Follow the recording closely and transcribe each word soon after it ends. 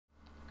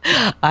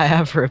I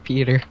have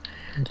repeater.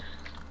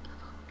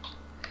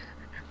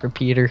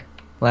 Repeater.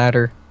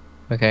 Ladder.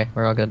 Okay,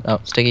 we're all good. Oh,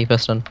 sticky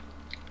piston.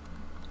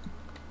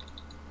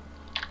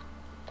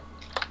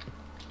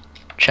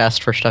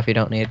 Chest for stuff you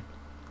don't need.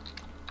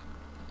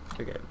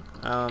 Okay.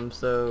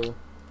 So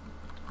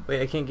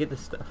wait, I can't get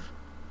this stuff.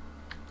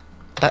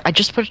 I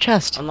just put a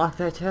chest. Unlock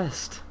that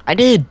chest. I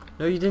did.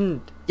 No, you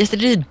didn't. Yes, I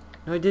did.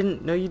 No, I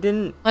didn't. No, you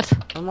didn't. What?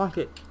 Unlock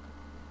it.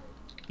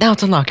 Now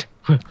it's unlocked.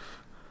 I'm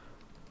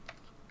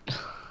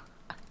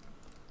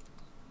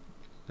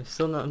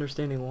still not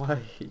understanding why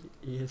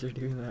you guys are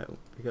doing that,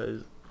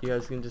 because you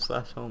guys can just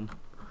slash home.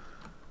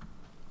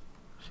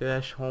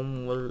 Slash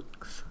home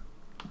works.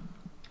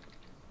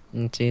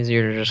 It's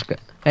easier to just go.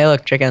 Hey,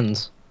 look,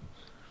 chickens.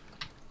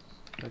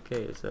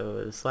 Okay,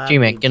 so the slab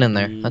G-Man, needs get to in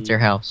there. be That's your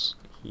house.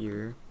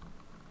 Here.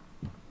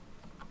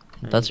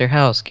 That's your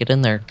house. Get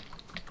in there.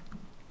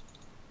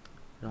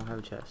 I don't have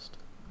a chest.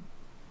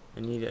 I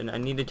need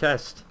a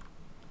chest.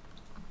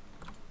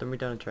 Throw me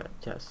down a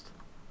chest.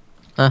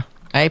 Huh?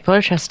 I put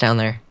a chest down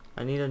there.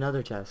 I need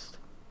another chest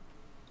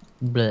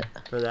Blech.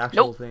 for the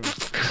actual Nope. thing.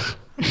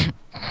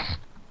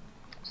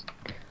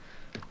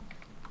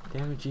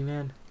 Damn it,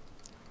 G-Man.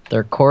 The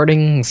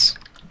recordings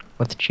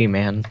with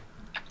G-Man.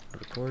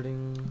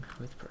 Recording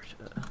with Persia.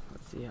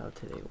 Let's see how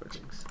today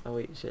works. Oh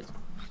wait, shit.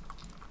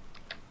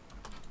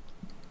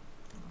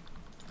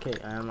 Okay,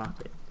 I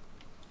unlocked it.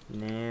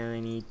 Now I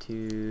need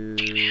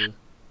to...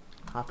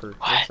 Hopper.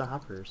 What? Where's the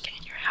hoppers? Get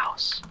in your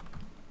house.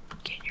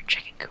 Get in your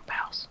chicken coop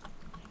house.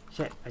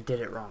 Shit, I did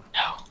it wrong.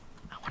 No.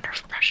 I wonder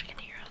if Prussia can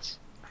hear us.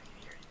 I can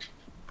hear it.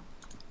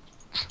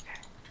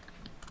 Okay.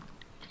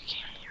 You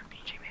can't hear me,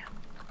 G-Man.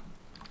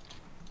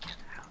 Get in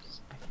the house.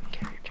 I can Get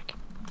hear in it. your chicken.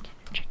 Get in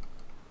your chicken.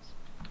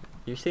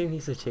 You're saying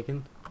he's a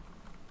chicken?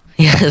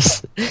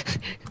 Yes.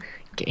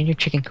 Get in your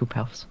chicken coop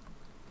house.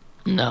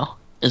 No.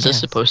 Is this Yes.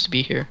 supposed to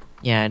be here?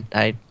 Yeah,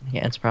 yeah,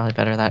 it's probably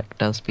better that it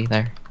does be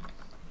there.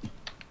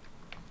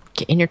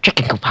 Get in your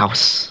chicken coop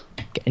house.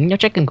 Get in your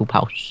chicken coop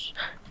house.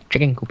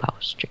 Chicken coop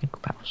house. Chicken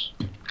coop house.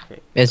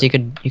 Okay. Because you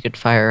could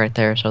fire right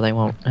there, so they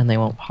won't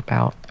pop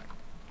out.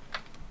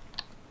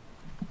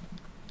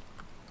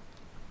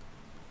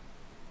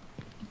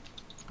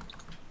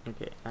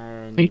 Okay, I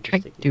are you need to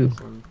trying stick to do? this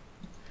in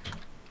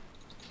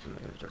my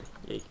inventory.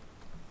 Yay.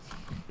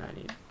 Now I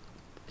need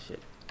shit.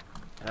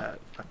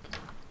 Fuck.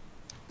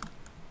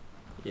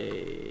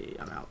 Yay,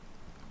 I'm out.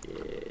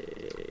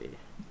 Yay.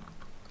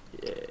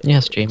 Yay.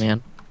 Yes,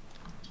 J-Man.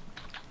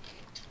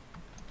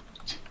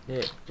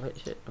 Yeah, wait,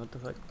 shit, what the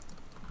fuck?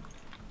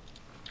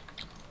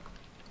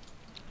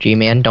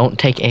 G-Man, don't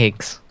take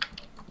eggs.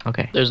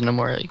 Okay. There's no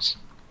more eggs.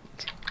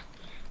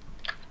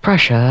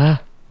 Prussia.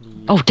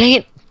 Oh, dang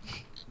it!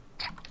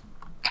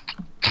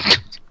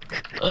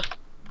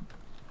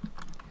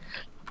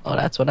 Oh,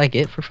 that's what I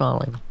get for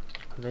falling.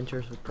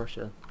 Adventures with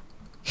Prussia.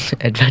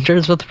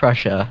 Adventures with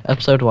Prussia,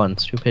 Episode 1,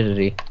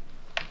 Stupidity.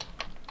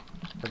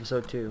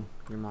 Episode 2,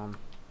 your mom.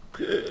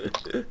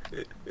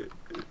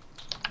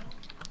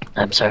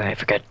 I'm sorry, I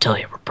forgot to tell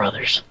you we're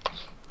brothers.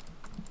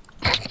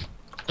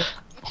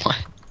 What?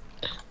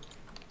 Now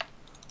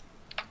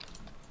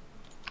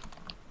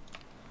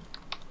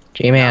I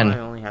G-Man,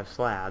 only have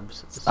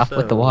slabs. stop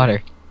with the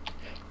water.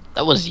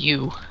 That was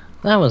you.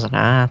 That was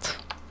not.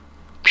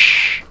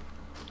 Psh.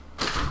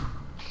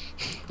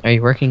 Are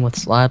you working with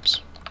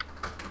slabs?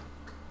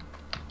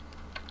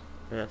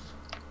 Yes.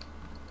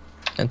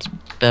 It's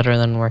better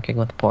than working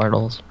with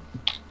portals.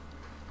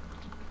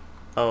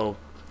 Oh.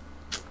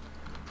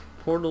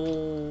 Portal.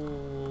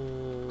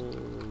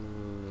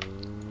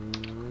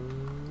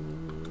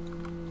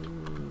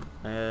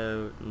 I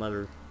have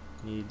lever.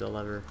 Need the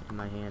lever in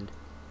my hand.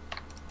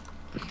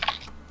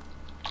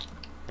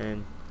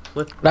 And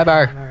flip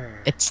Lever.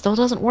 hammer. It still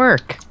doesn't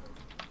work.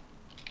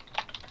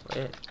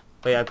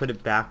 Wait, I put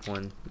it back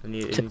one. It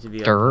needs to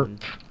be up Derp. one.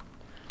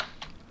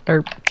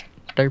 Derp.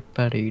 Derp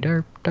buddy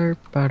derp derp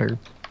butter.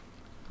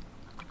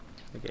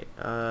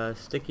 Okay,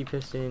 sticky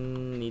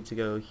piston needs to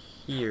go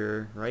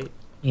here, right?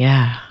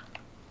 Yeah.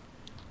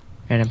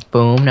 And then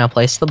boom, now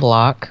place the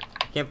block.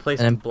 I can't place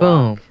And the then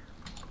block.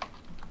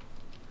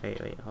 boom.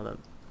 Wait, hold up.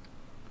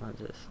 What is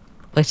this?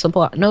 Place the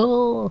block.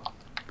 No!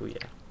 Booyah.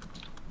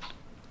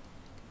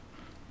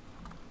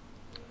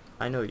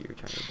 I know what you were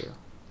trying to do.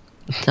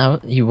 No,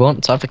 you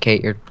won't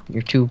suffocate.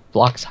 You're 2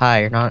 blocks high.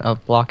 You're not a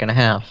block and a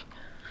half.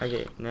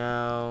 Okay,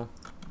 now...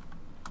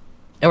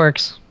 It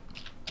works.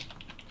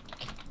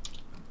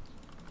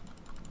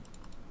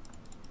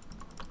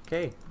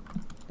 Okay.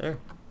 There.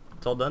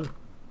 It's all done.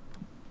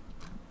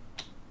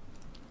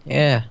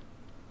 Yeah.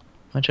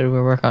 What should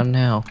we work on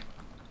now?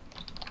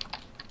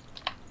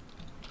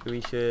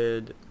 We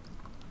should...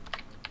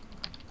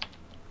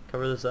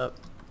 cover this up.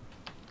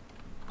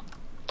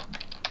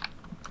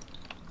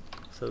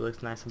 So it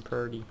looks nice and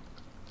pretty.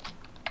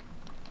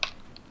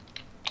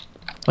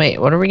 Wait,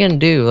 what are we gonna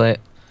do? Like,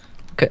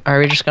 are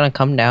we just gonna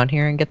come down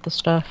here and get the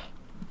stuff?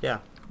 Yeah.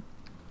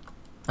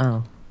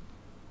 Oh.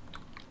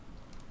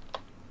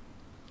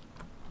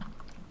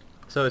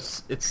 So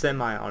it's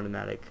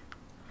semi-automatic.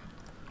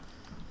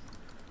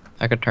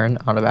 I could turn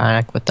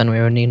automatic, but then we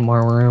would need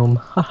more room.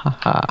 Ha ha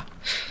ha.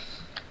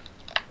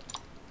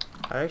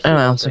 I And I'm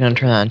want also that gonna thing.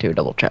 turn that into a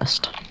double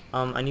chest.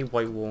 I need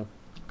white wool.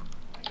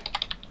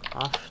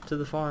 Off to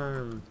the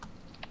farm.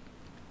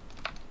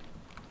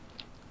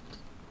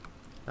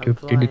 I'm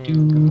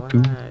flying.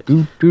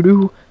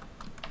 What?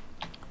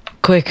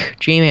 Quick,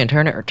 G-Man,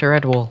 turn it to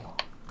red wool.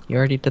 You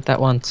already did that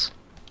once.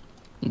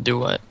 Do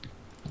what?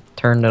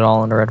 Turned it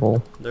all into red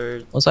wool.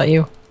 There. Was that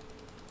you?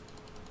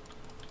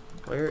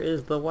 Where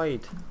is the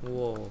white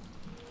wool?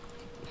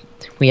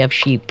 We have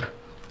sheep.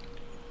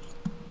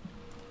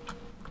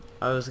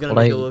 I was gonna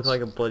make it look Blades.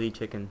 like a bloody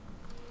chicken.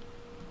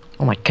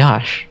 Oh my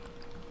gosh.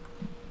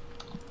 You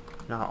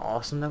know how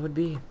awesome that would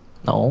be?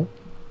 No.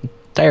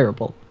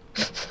 Terrible.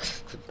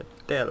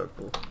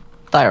 Terrible.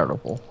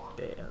 Terrible.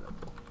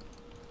 Terrible.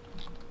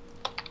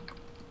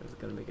 It's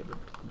gonna make it look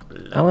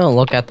bloody. I want to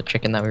look at the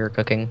chicken that we were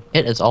cooking.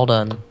 It is all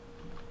done.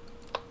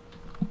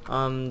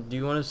 Do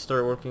you want to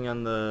start working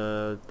on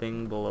the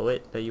thing below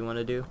it that you want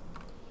to do?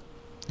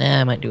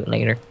 I might do it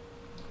later.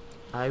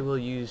 I will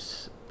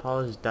use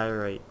polished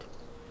diorite.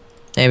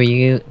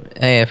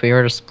 Hey, if we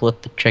were to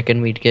split the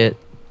chicken, we'd get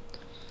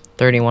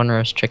 31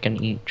 roast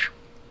chicken each.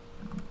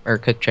 Or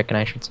cooked chicken,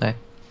 I should say.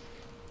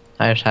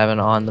 I just have it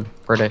on the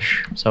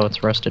British, so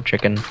it's roasted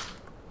chicken.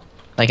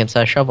 Like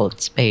instead of shovel,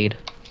 it's spade.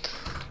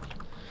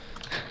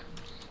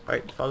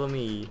 Alright, follow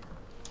me.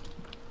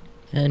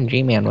 And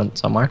G-Man went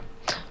somewhere.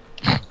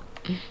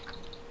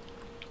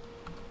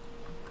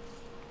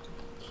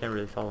 Can't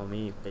really follow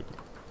me, but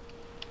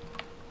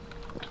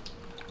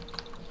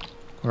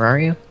Where are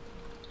you?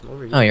 I'm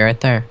over here. Oh, you're right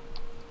there.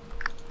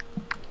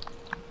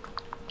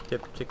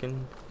 Tip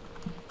chicken.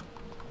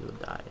 You'll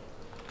die.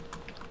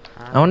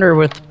 I wonder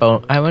with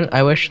bone.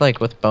 I wish like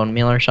with bone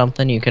meal or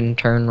something, you can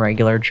turn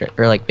regular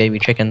or like baby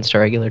chickens to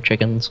regular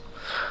chickens.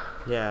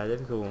 Yeah, that'd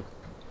be cool.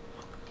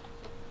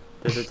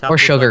 Does it Or look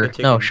sugar. like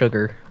a No, chicken?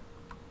 sugar.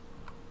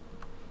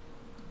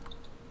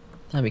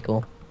 That'd be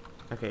cool.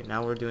 Okay,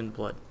 now we're doing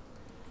blood.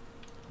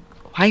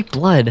 Why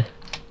blood?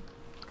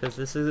 Because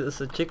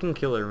it's a chicken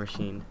killer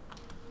machine.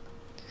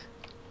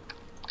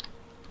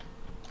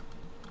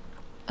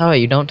 Oh,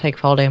 you don't take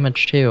fall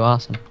damage too.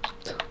 Awesome.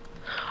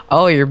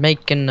 Oh, you're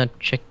making a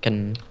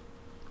chicken.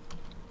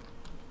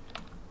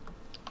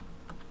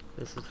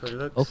 This is what it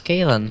looks.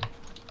 Okay then.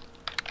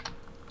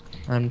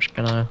 I'm just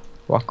gonna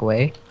walk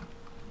away.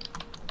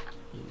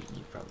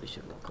 You probably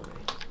should walk away.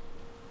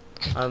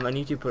 I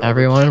need you to put all the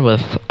Everyone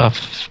with a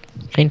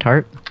faint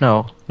heart?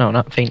 No,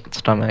 not faint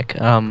stomach.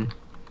 A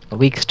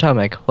weak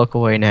stomach, look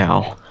away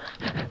now.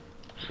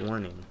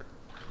 warning.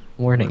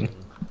 Warning.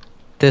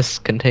 This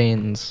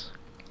contains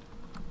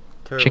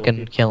Terrible chicken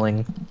people.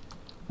 killing.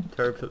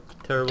 Terrible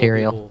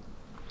Material.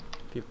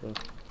 people.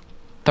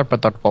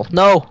 Turple.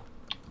 No!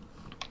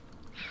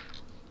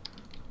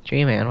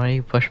 Gee man, why do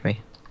you push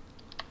me?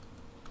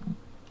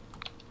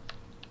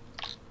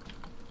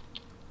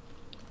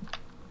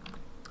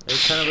 It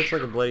kind of looks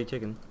like a bloody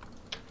chicken.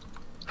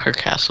 Her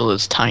castle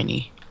is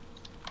tiny.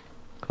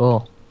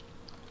 Cool.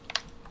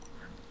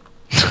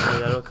 Oh,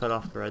 that'll cut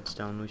off the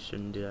redstone. We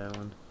shouldn't do that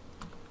one.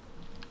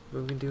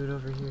 But we can do it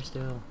over here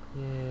still.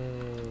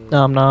 Yay.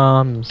 Nom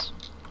noms.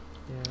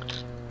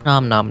 Yay.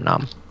 Nom nom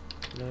nom.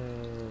 Yay.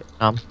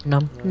 Nom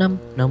nom nom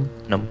nom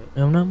nom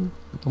nom nom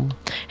nom.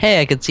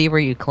 Hey, I could see where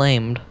you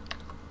claimed.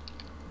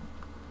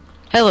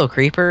 Hello,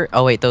 creeper.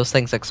 Oh wait, those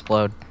things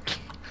explode.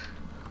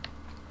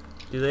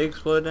 Do they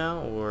explode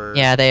now, or?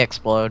 Yeah, they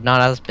explode.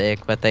 Not as big,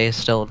 but they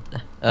still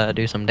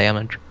do some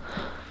damage.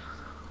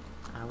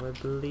 I would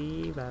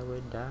believe I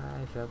would die.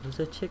 If I was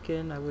a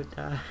chicken, I would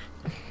die.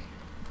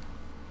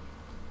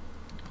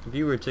 If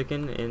you were a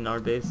chicken in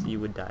our base, you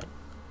would die.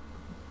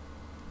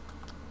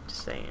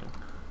 Just saying.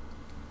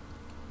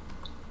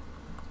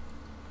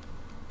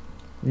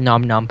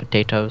 Nom nom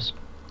potatoes.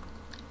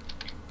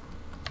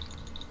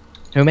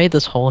 Who made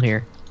this hole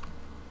here?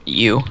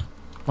 You.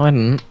 No, I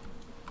didn't.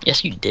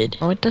 Yes, you did.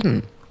 No, I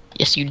didn't.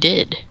 Yes, you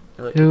did.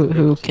 Look, it's a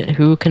big chicken.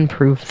 Who can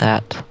prove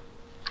that?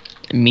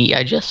 Me,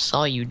 I just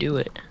saw you do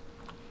it.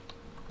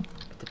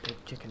 It's a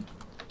big chicken.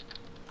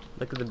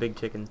 Look at the big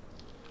chicken.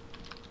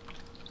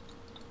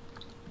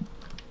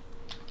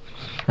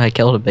 I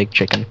killed a big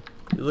chicken.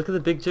 Look at the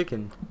big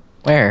chicken.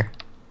 Where?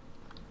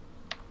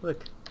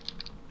 Look.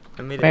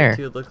 I made Where? it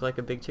to look like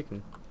a big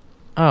chicken.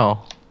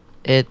 Oh,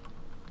 it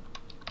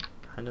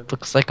Kind of.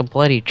 looks like a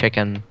bloody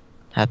chicken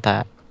at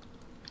that.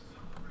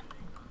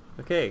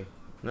 Okay.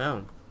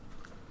 Now.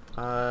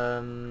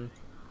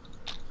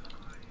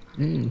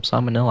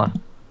 Salmonella.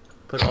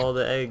 Put all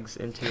the eggs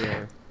into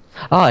there.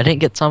 Oh, I didn't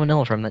get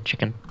salmonella from that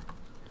chicken.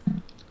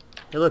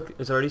 Hey, look.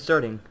 It's already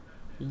starting.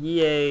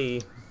 Yay.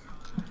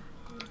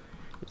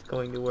 It's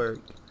going to work.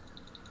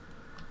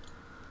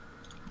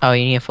 Oh,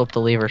 you need to flip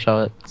the lever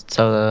so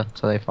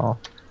they fall.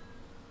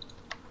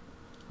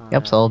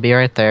 Yep, so they'll be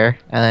right there,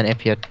 and then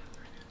if you,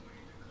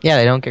 yeah,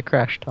 they don't get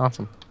crushed.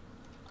 Awesome.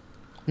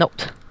 Nope.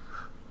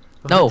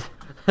 No.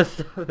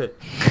 Stop it.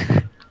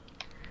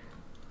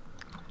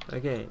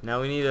 Okay, now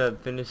we need to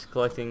finish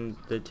collecting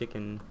the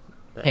chicken.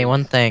 the Hey,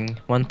 one eggs.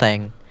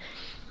 thing.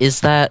 Is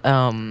that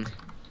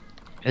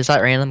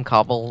random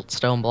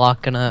cobblestone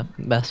block gonna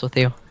mess with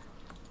you?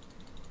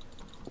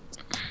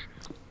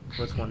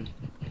 What's one?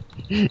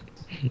 The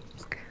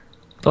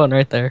one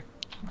right there.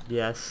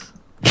 Yes.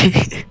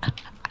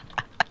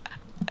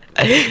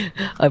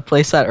 I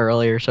placed that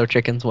earlier so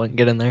chickens wouldn't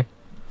get in there.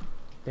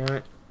 Damn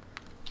it.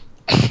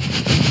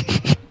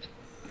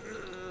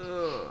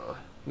 Ugh.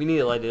 We need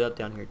to light it up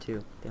down here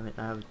too. Damn it,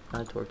 I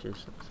have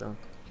torches, so.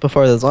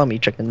 Before the zombie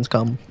chickens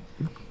come.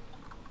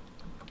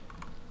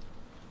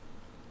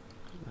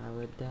 I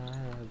would die,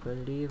 I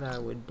believe I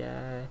would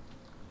die.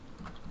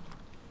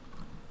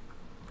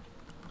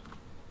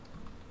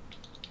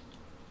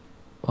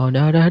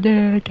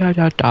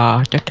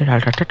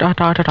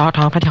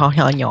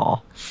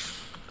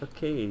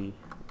 Okay,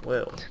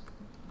 well,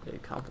 the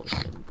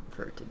accomplishment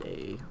for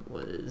today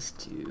was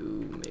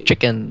to make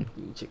Chicken.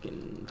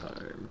 chicken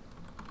farm.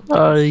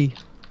 Hi.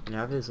 And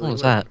obviously What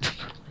was work. that?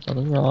 I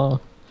don't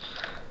know.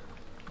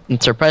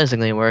 It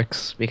surprisingly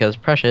works because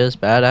Prussia is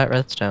bad at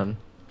redstone.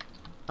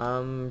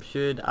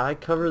 Should I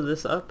cover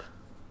this up?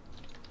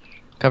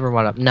 Cover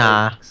what up?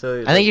 Nah. Like,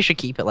 so, I think you should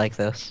keep it like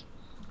this.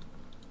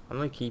 I'm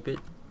gonna keep it.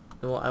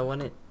 Well, I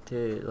want it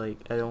to, like,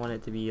 I don't want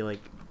it to be, like,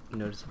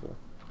 noticeable.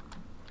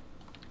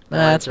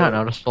 Nah, it's not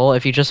noticeable.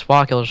 If you just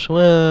walk, it'll just...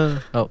 Whoa.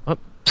 Oh, oh.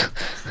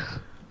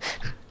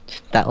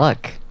 That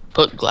luck.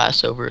 Put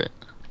glass over it.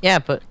 Yeah,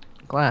 put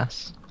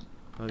glass.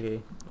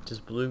 Okay,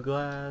 just blue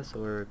glass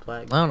or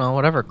black? I don't know,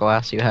 whatever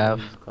glass you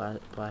have. Black,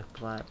 blah,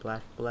 blah, blah,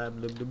 blah,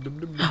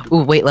 blah, blah.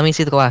 Ooh, wait, let me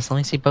see the glass. Let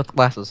me see both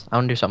glasses. I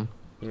want to do something.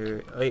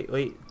 Here,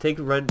 wait, take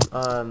red,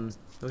 I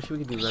wish we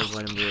could do red,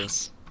 white, and blue.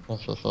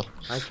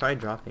 I tried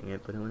dropping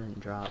it, but it wouldn't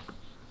drop.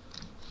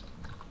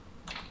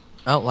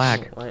 Oh,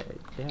 lag. Oh, why,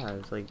 yeah, I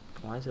was like,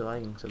 why is it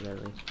lagging so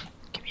badly?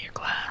 Give me your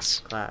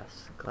glass.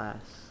 Glass.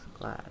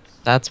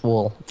 That's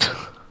wool.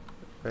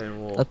 Red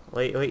and wool. That-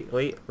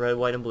 Wait, red,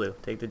 white, and blue.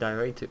 Take the die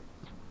right too.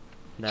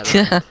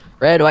 That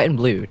Red, white, and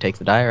blue. Takes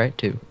the die right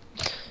too.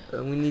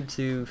 we need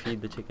to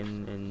feed the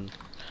chicken and...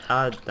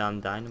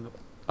 I'm dying of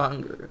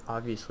hunger,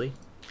 obviously.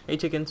 Hey,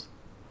 chickens.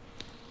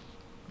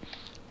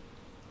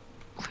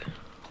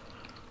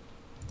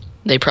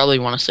 They probably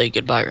want to say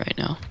goodbye right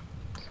now.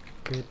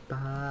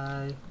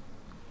 Goodbye.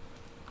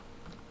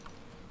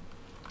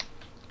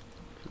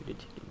 Feed the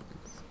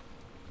chickens.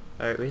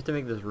 Alright, we have to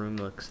make this room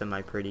look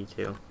semi-pretty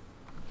too.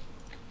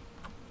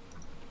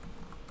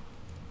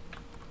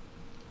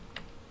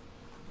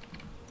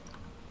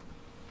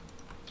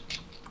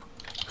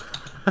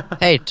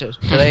 Hey,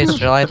 today's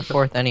July the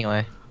 4th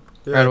anyway.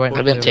 Red, white, I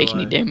Fourth didn't of take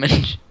any July.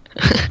 damage.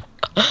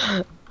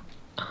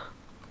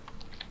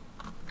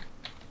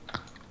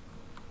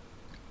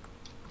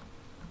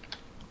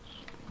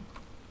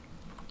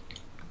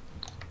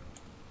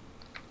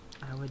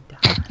 I would die.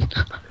 If I would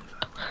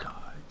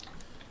die.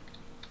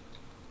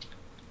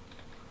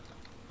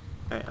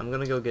 Alright, I'm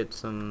gonna go get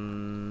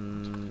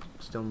some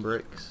stone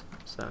bricks.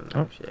 Some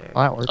Oh, actually.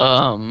 Well, that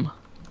works.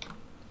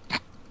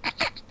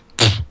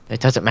 It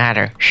doesn't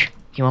matter. Shh.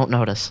 He won't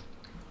notice.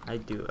 I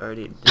do. I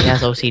already did. He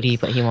has notice. OCD,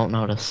 but he won't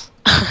notice.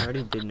 I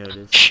already did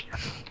notice. Shh.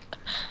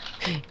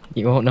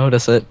 You won't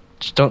notice it.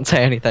 Just don't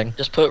say anything.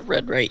 Just put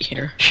red right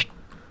here.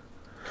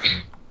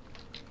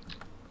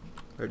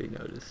 Already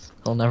noticed.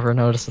 He'll never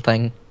notice a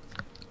thing.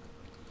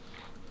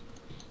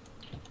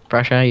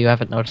 Prussia, you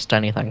haven't noticed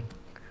anything.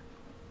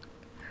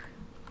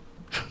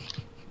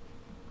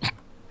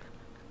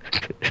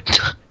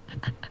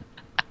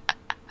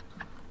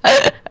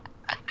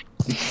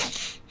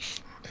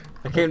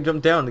 I can't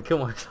jump down to kill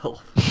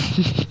myself.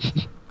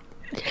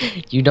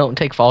 You don't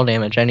take fall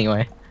damage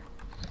anyway.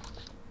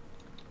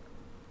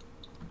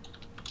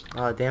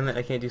 Oh damn it!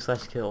 I can't do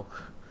slash kill.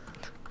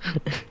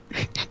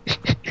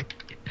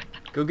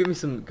 Go give me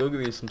some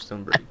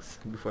stone bricks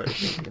before I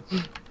kill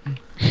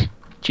you.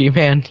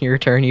 G-Man, your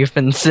turn. You've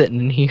been sitting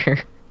in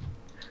here.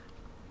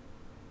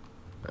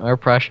 Or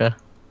Prussia.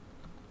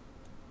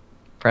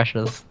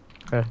 Prussia's.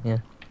 Yeah.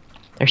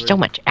 There's so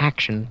much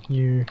action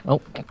here.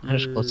 Oh, I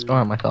just closed the door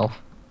on myself.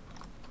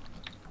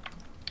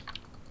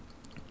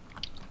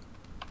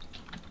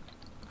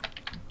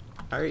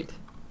 Alright.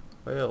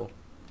 Whale.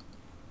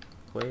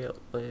 Wanna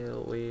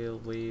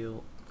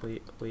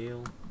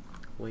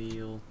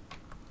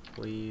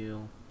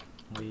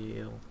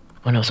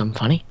know something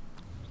funny?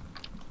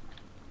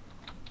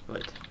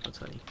 What? What's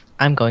funny?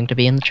 I'm going to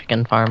be in the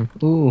chicken farm.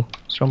 Ooh,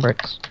 stone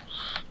bricks.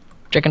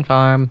 Chicken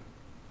farm.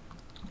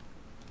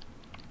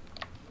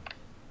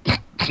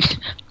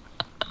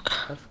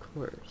 Of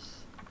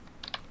course.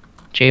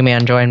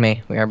 G-Man, join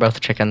me. We are both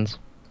chickens.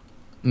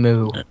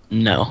 Moo.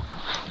 No.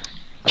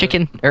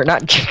 Chicken, or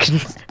not chicken.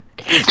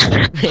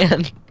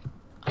 Man.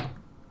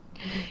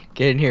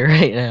 Get in here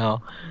right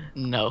now.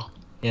 No.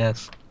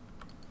 Yes.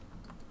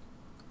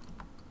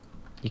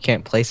 You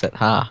can't place it,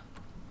 huh?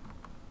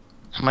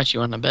 How much you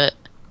want to bet?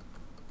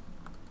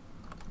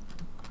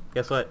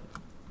 Guess what?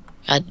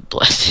 God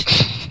bless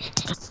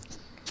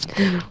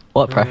it.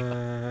 What price?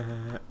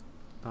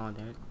 Oh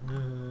damn it.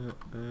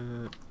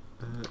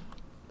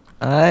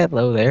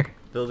 Hello there.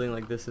 Building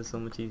like this is so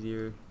much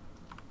easier.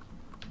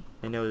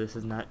 I know this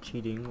is not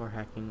cheating or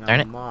hacking. Darn I'm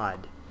a it.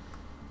 mod.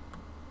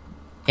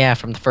 Yeah,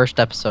 from the first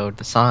episode,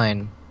 the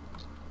sign.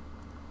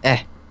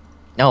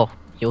 No,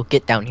 you'll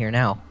get down here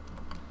now.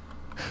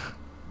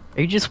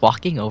 Are you just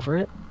walking over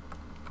it?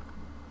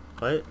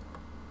 What?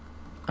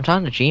 I'm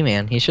talking to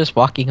G-Man. He's just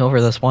walking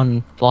over this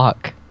one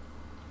block.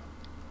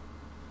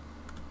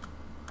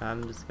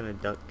 I'm just gonna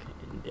duck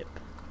and dip.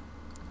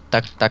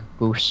 Duck, duck,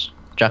 goose.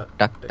 Duck,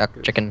 duck, duck,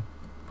 goose. chicken.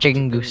 Chicken,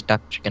 Chicken. goose,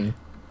 duck, chicken.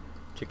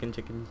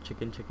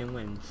 Chicken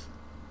wins.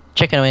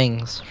 Chicken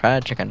wings,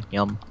 fried chicken,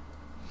 yum.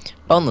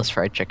 Boneless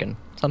fried chicken,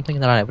 something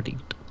that I would eat.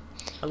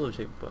 I love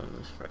chicken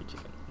boneless fried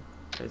chicken.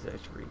 That's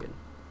actually pretty good.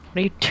 What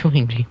are you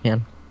doing,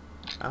 G-Man?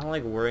 I don't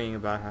like worrying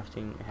about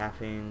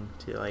having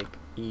to like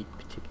eat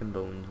chicken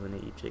bones when I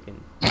eat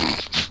chicken.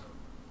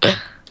 I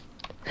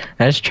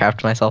just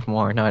trapped myself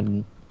more. No, I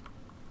didn't.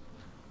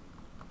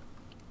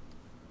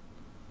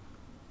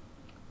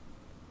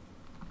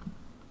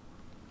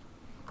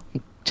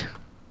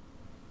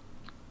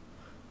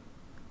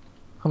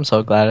 I'm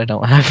so glad I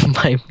don't have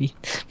my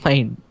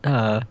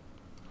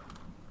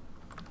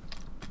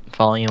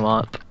volume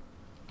up.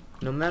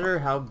 No matter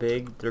how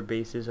big their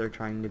bases are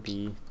trying to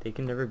be, they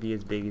can never be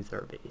as big as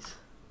our base.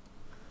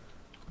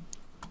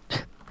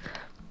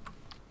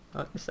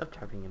 Oh, stop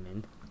trapping him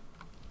in.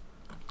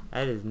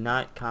 That is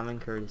not common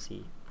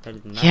courtesy. That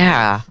is not.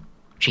 Yeah, nice.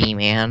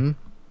 G-Man.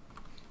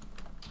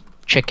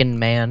 Chicken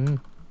man.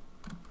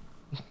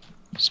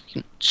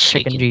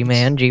 Chicken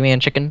G-Man. G-Man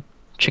chicken.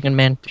 Chicken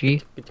man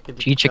G.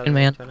 G chicken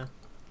man.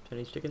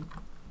 Chinese chicken.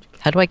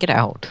 How do I get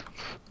out?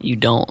 You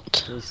don't.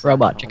 Please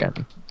Robot stop home.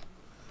 chicken.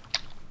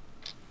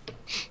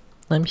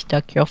 I'm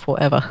stuck here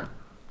forever.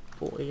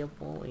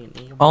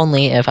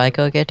 Only if I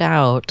could get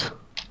out.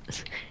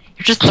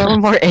 You're just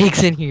throwing more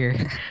eggs in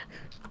here.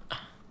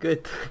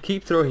 Good.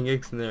 Keep throwing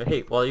eggs in there.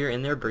 Hey, while you're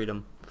in there, breed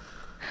them.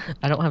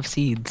 I don't have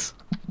seeds.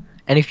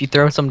 And if you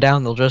throw some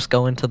down, they'll just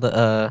go into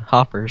the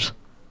hoppers.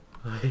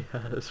 Oh, yeah,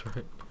 that's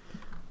right.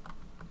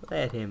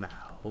 Let him out.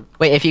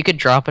 Wait, if you could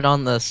drop it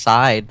on the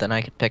side, then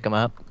I could pick them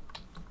up.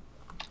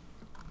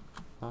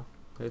 Huh?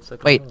 It's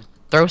like Wait,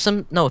 throw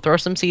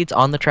some seeds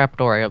on the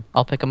trapdoor.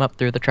 I'll pick them up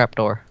through the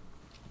trapdoor.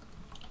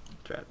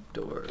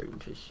 Trapdoor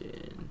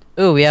fishing.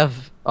 Ooh, we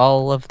have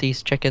all of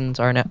these chickens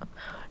are now.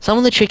 Some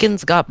of the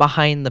chickens got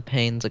behind the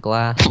panes of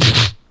glass.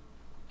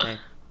 Hey,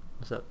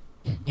 what's up?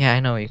 Yeah, I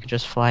know. You could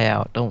just fly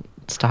out. Don't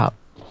stop.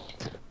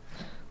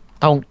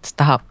 Don't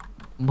stop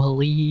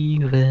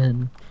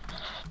believing.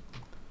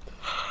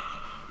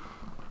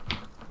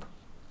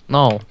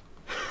 No.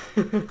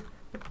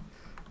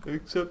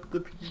 Accept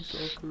the peace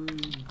offering.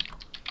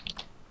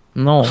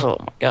 No. Oh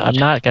my god. I'm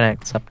not gonna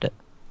accept it.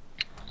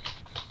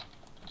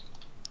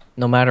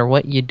 No matter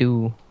what you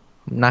do,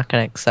 I'm not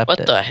gonna accept What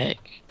it. the heck?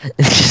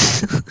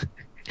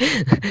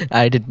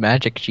 I did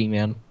magic,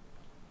 G-Man.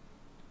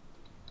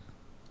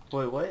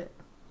 Wait, what?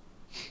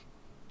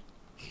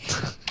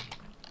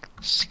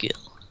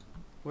 Skill.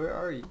 Where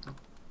are you?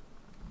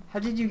 How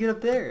did you get up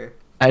there?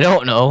 I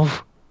don't know.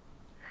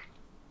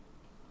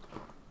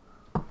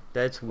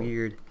 That's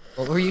weird.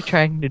 What were you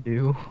trying to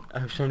do?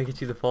 I was trying to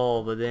get you to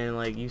fall, but then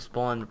like you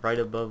spawned right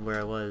above where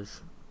I was.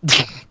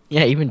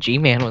 Yeah, even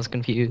G-Man was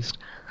confused.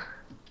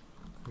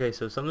 Okay,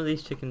 so some of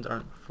these chickens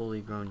aren't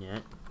fully grown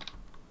yet.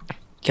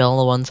 Kill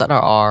the ones that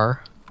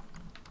are.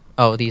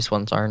 Oh, these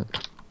ones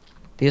aren't.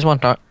 These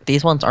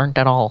ones aren't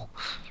at all.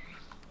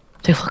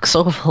 They look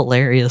so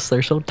hilarious.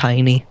 They're so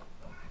tiny.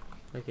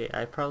 Okay,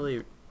 I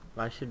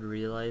should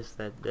realize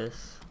that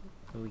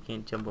we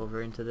can't jump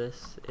over into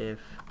this if.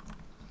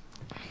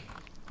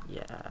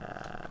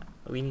 Yeah,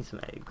 we need some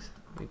eggs.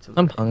 We need some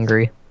I'm eggs.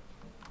 hungry.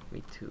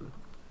 Me too.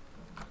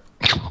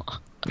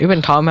 We've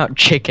been talking about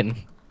chicken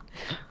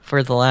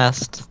for the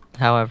last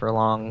however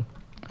long.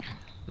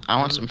 I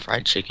want some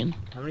fried chicken.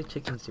 How many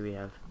chickens do we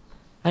have?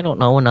 I don't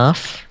know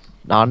enough.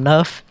 Not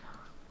enough.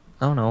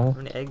 I don't know. How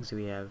many eggs do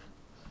we have?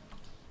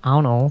 I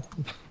don't know.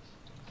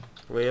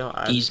 We don't.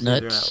 These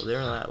obviously nuts.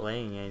 They're not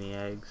laying any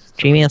eggs.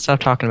 G-Man,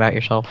 stop talking about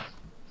yourself.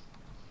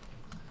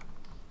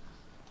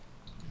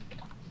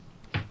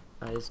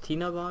 Is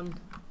T-Nub on?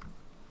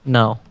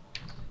 No.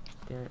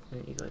 There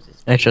you go.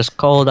 It's just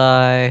Cold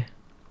Eye,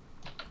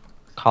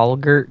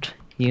 Colgert,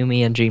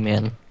 Yumi, and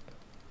G-Man.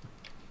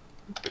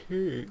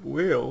 Okay,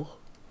 well,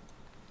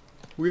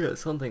 we got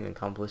something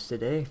accomplished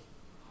today.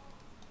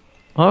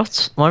 Well,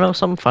 wanna know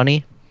something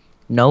funny?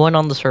 No one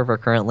on the server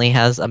currently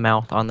has a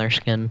mouth on their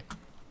skin.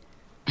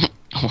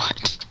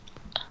 What?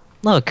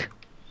 Look.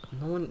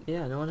 No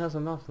one has a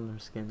mouth on their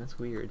skin. That's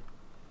weird.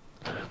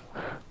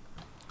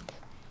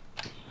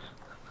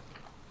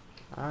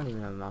 I don't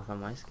even have a mouth on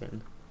my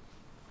skin.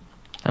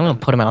 I'm gonna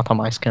put a mouth on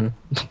my skin.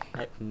 I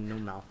have no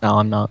mouth. No,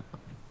 I'm not.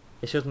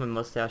 It shows my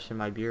mustache and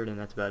my beard, and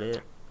that's about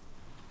it.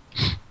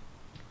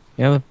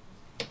 You have a...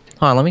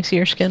 Hold on, let me see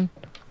your skin.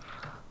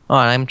 Oh,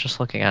 I'm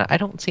just looking at it. I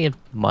don't see a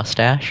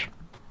mustache.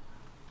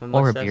 My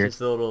Or a mustache beard. is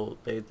a little.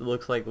 It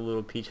looks like a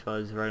little peach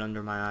fuzz right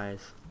under my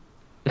eyes.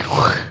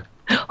 Hold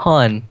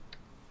on.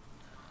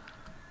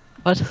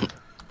 What?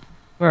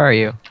 Where are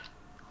you?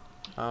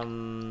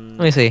 Um.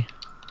 Let me see.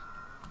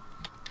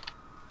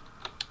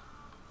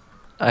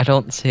 I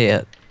don't see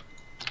it.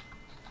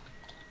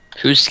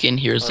 Whose skin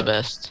here is the Oh.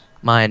 best?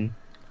 Mine.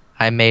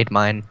 I made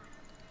mine.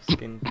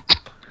 Skin.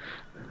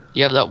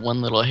 You have that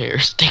one little hair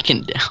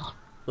sticking down.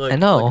 Look, I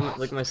know.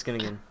 Look at my skin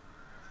again.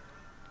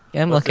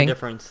 Yeah, I'm What's looking. the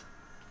difference?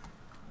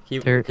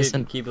 There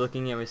isn't. Keep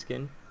looking at my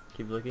skin.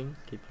 Keep looking.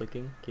 Keep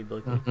looking. Keep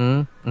looking.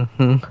 Mm-hmm.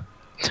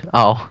 Mm-hmm.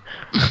 Oh.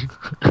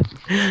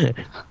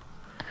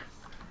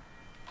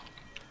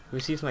 Who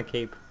sees my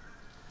cape?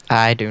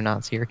 I do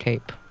not see your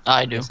cape.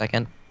 I Wait do. a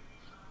second.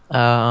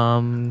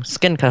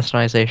 Skin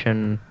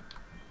customization.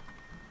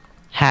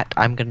 Hat,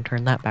 I'm gonna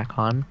turn that back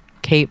on.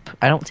 Cape,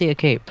 I don't see a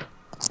cape.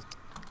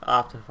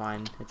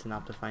 Optifine. It's an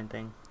Optifine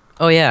thing.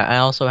 Oh yeah, I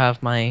also have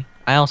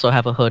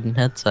a hood and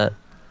headset.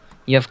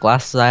 You have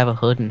glasses, I have a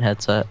hood and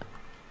headset.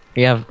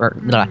 You have,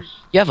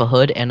 you have a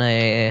hood and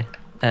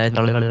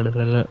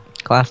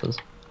glasses.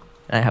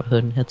 And I have a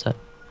hood and headset.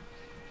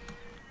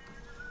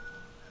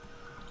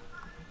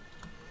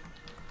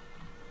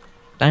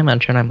 Did I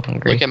mention I'm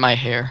hungry? Look at my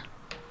hair.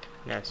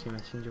 Yes, you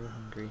mentioned you were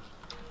hungry.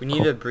 We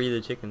need to breed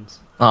the chickens.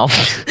 Oh.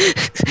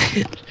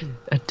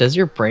 Does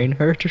your brain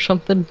hurt or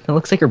something? It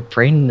looks like your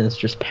brain is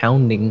just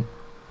pounding.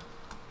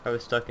 I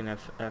was stuck in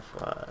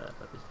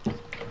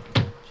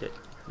shit.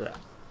 Yeah.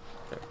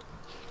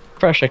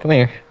 Pressure, come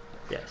here.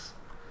 Yes.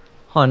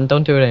 Hon,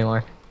 don't do it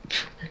anymore.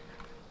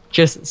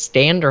 Just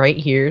stand right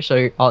here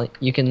so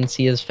you can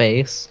see his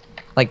face.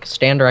 Like,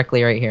 stand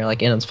directly right here,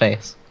 like in his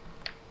face.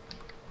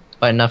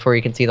 But enough where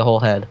you can see the whole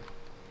head.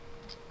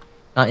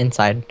 Not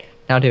inside.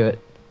 Now do it.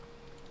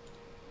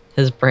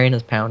 His brain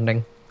is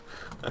pounding.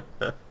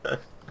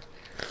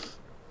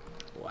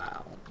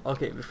 Wow.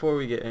 Okay, before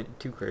we get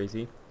too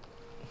crazy.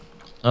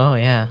 Oh,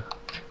 yeah.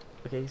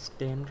 Okay,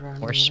 stand around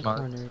More in smart.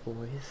 the corner,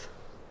 boys.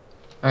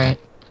 Alright.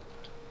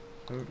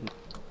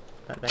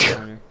 That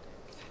corner.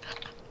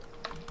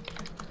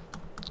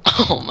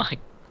 Oh my.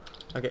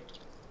 Okay.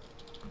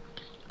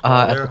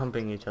 Uh, While they're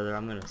humping each other,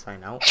 I'm gonna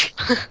sign out.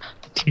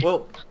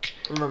 Well,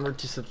 remember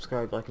to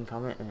subscribe, like, and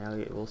comment,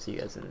 and we'll see you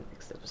guys in the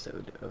next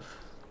episode of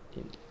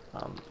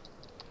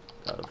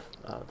I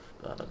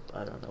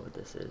don't know what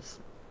this is.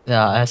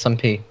 yeah,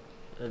 SMP.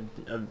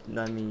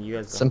 I mean, you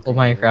guys. don't Simple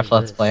think, what Minecraft is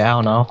Let's this? Play, I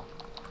don't know.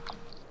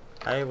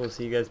 I will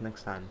see you guys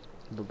next time.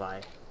 Bye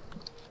bye.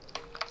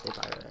 Say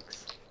bye,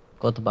 Rex.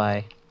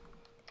 Goodbye.